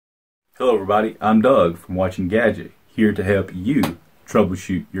Hello everybody, I'm Doug from Watching Gadget, here to help you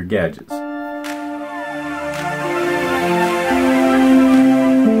troubleshoot your gadgets.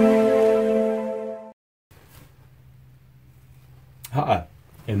 Hi,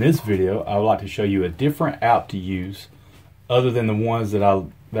 in this video I would like to show you a different app to use other than the ones that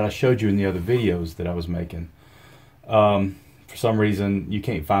I showed you in the other videos that I was making. For some reason you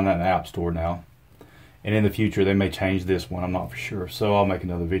can't find that in the App Store now, and in the future they may change this one, I'm not for sure, so I'll make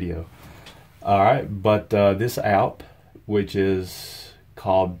another video. Alright, but this app, which is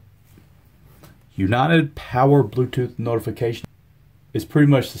called United Power Bluetooth Notification, is pretty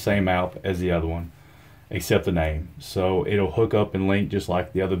much the same app as the other one, except the name. So it'll hook up and link just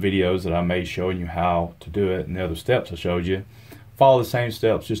like the other videos that I made showing you how to do it, and the other steps I showed you. Follow the same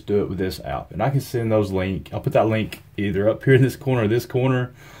steps, just do it with this app. And I can send those links. I'll put that link either up here in this corner or this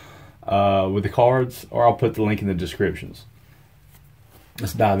corner with the cards, or I'll put the link in the descriptions.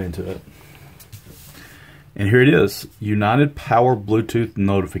 Let's dive into it. And here it is, United Power Bluetooth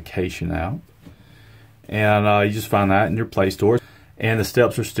Notification app. And you just find that in your Play Store. And the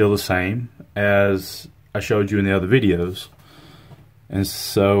steps are still the same as I showed you in the other videos. And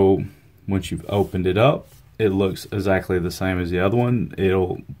so once you've opened it up, it looks exactly the same as the other one.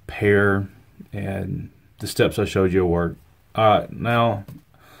 It'll pair, and the steps I showed you will work. Alright, now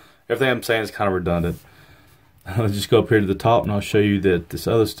everything I'm saying is kind of redundant. I'll just go up here to the top and I'll show you that this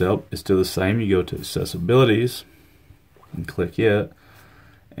other step is still the same. You go to accessibilities and click it,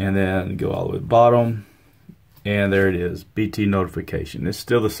 and then go all the way to the bottom, and there it is, BT notification. It's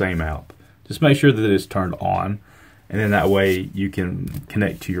still the same app. Just make sure that it's turned on, and then that way you can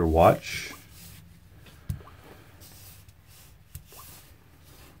connect to your watch.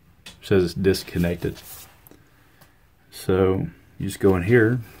 It says it's disconnected. So you just go in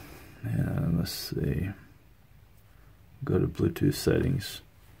here and let's see. Go to Bluetooth settings,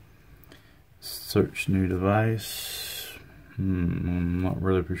 search new device. I'm not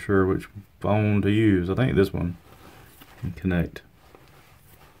really for sure which phone to use. I think this one, and connect.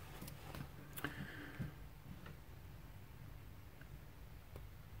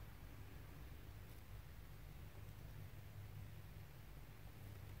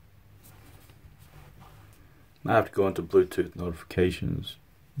 I have to go into Bluetooth notifications,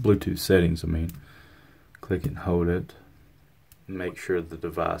 Bluetooth settings I mean. Click and hold it. Make sure the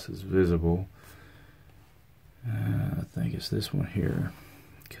device is visible. I think it's this one here.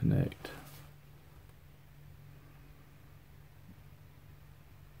 Connect.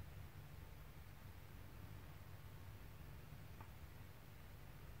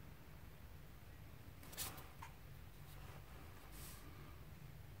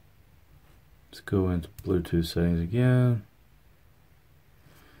 Let's go into Bluetooth settings again.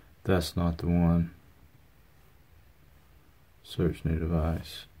 That's not the one. Search new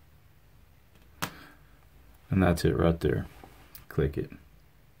device, and that's it right there. Click it,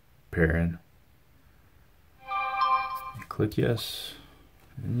 pairing, click yes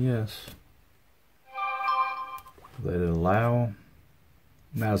and yes, let it allow.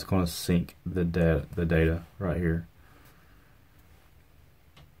 Now it's going to sync the data right here.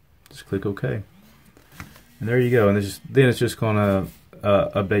 Just click OK, and there you go. And then it's just going to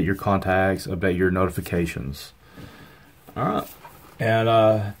update your contacts, update your notifications. Alright,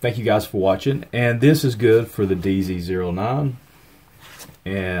 and thank you guys for watching. And this is good for the DZ09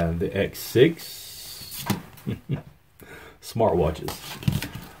 and the X6 smartwatches.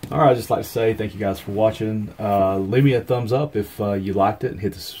 Alright, I'd just like to say thank you guys for watching. Leave me a thumbs up if you liked it, and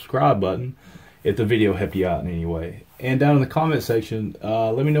hit the subscribe button if the video helped you out in any way. And down in the comment section,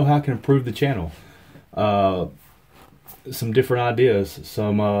 let me know how I can improve the channel. Some different ideas,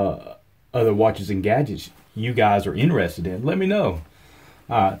 some other watches and gadgets you guys are interested in, let me know.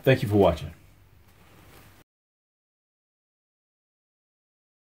 Alright, thank you for watching.